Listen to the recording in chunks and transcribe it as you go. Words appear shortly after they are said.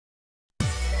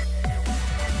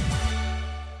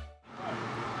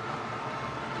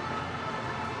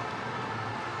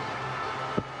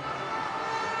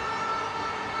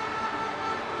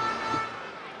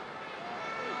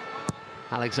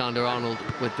Alexander-Arnold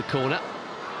with the corner.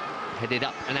 Headed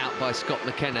up and out by Scott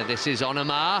McKenna. This is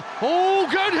Onomah. Oh,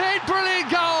 good hit, brilliant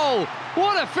goal!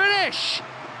 What a finish!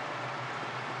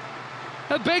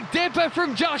 A big dipper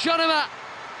from Josh Onomah.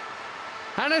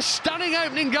 And a stunning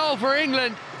opening goal for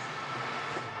England.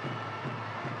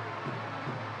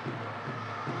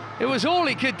 It was all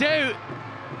he could do,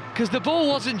 because the ball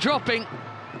wasn't dropping.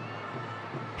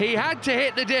 He had to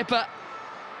hit the dipper.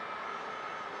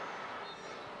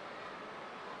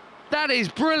 That is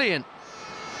brilliant.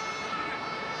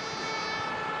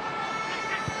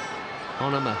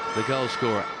 Onomah, the goal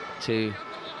scorer, to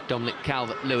Dominic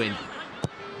calert-lewin.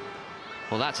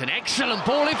 Well, that's an excellent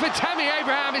ball in for Tammy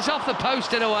Abraham. It's off the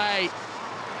post and away.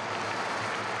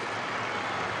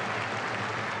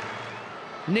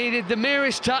 Needed the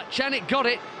merest touch, and it got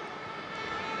it.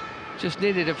 Just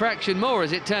needed a fraction more,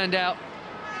 as it turned out.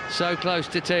 So close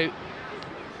to two.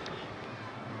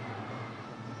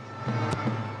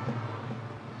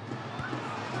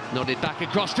 Nodded back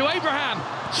across to Abraham.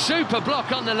 Super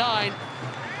block on the line.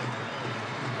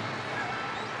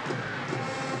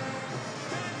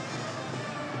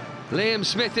 Liam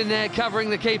Smith in there covering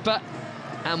the keeper.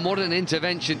 And what an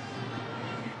intervention.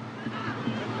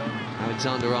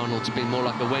 Alexander-Arnold's been more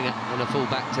like a winger than a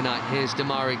full-back tonight. Here's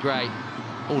Demarai Gray.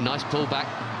 Oh, nice pullback.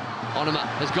 Onomah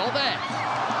has got there.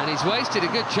 And he's wasted a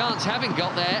good chance having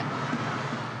got there.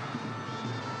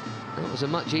 That was a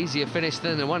much easier finish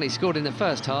than the one he scored in the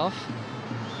first half.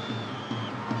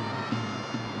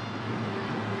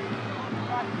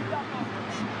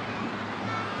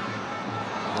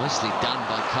 Nicely done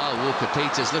by Kyle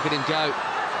Walker-Peters. Look at him go,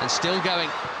 and still going,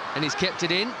 and he's kept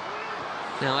it in.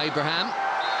 Now Abraham.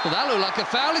 Well, that looked like a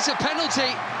foul. It's a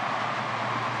penalty.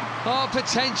 Oh,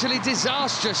 potentially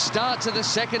disastrous start to the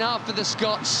second half for the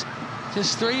Scots.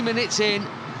 Just 3 minutes in.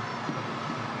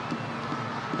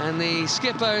 And the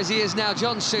skipper, as he is now,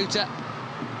 John Souttar,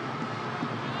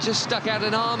 just stuck out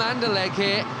an arm and a leg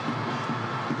here.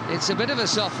 It's a bit of a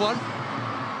soft one.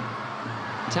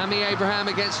 Tammy Abraham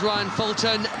against Ryan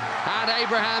Fulton, and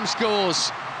Abraham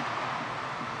scores.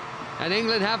 And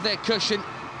England have their cushion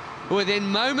within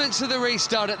moments of the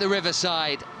restart at the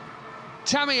Riverside.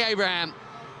 Tammy Abraham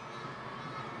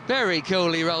very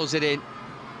coolly rolls it in.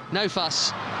 No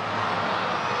fuss.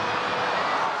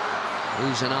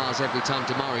 Oohs and ahs every time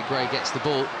Demarai Gray gets the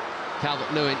ball.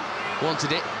 Calert-Lewin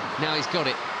wanted it, now he's got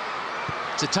it.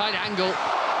 It's a tight angle.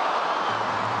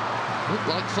 Looked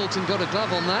like Fulton got a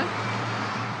glove on that.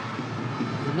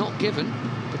 Not given,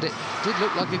 but it did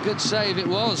look like a good save, it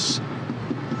was.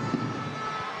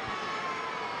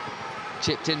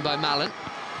 Chipped in by Mallon,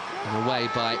 and away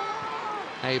by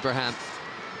Abraham.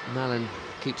 Mallon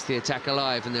keeps the attack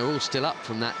alive, and they're all still up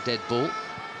from that dead ball.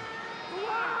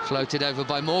 Floated over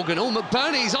by Morgan. Oh,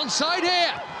 McBurney's onside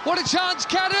here! What a chance,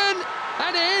 Cadden!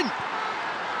 And in!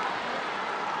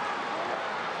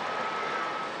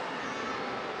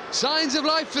 Signs of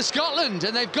life for Scotland,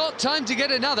 and they've got time to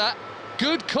get another.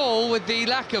 Good call with the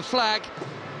lack of flag.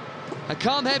 A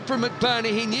calm head from McBurney.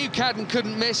 He knew Cadden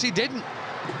couldn't miss, he didn't.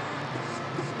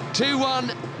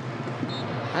 2-1,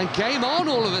 and game on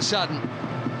all of a sudden.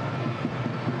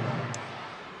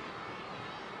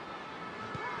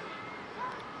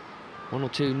 One or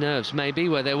two nerves maybe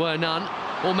where there were none,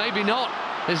 or maybe not.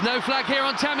 There's no flag here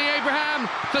on Tammy Abraham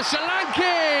for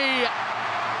Solanke.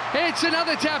 It's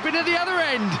another tap in at the other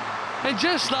end, and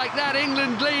just like that,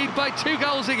 England lead by 2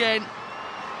 goals again.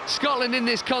 Scotland in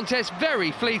this contest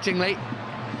very fleetingly.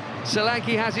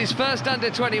 Solanke has his first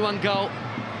under-21 goal,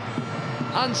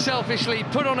 unselfishly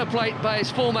put on a plate by his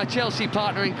former Chelsea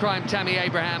partner in crime, Tammy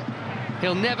Abraham.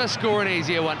 He'll never score an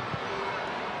easier one.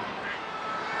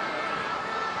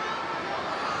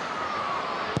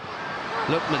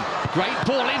 Lookman, great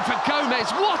ball in for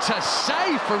Gomez. What a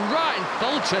save from Ryan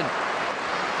Fulton.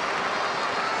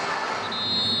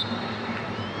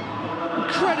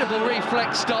 Incredible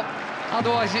reflex stop,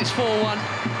 otherwise it's 4-1.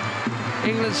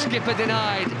 England's skipper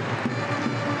denied.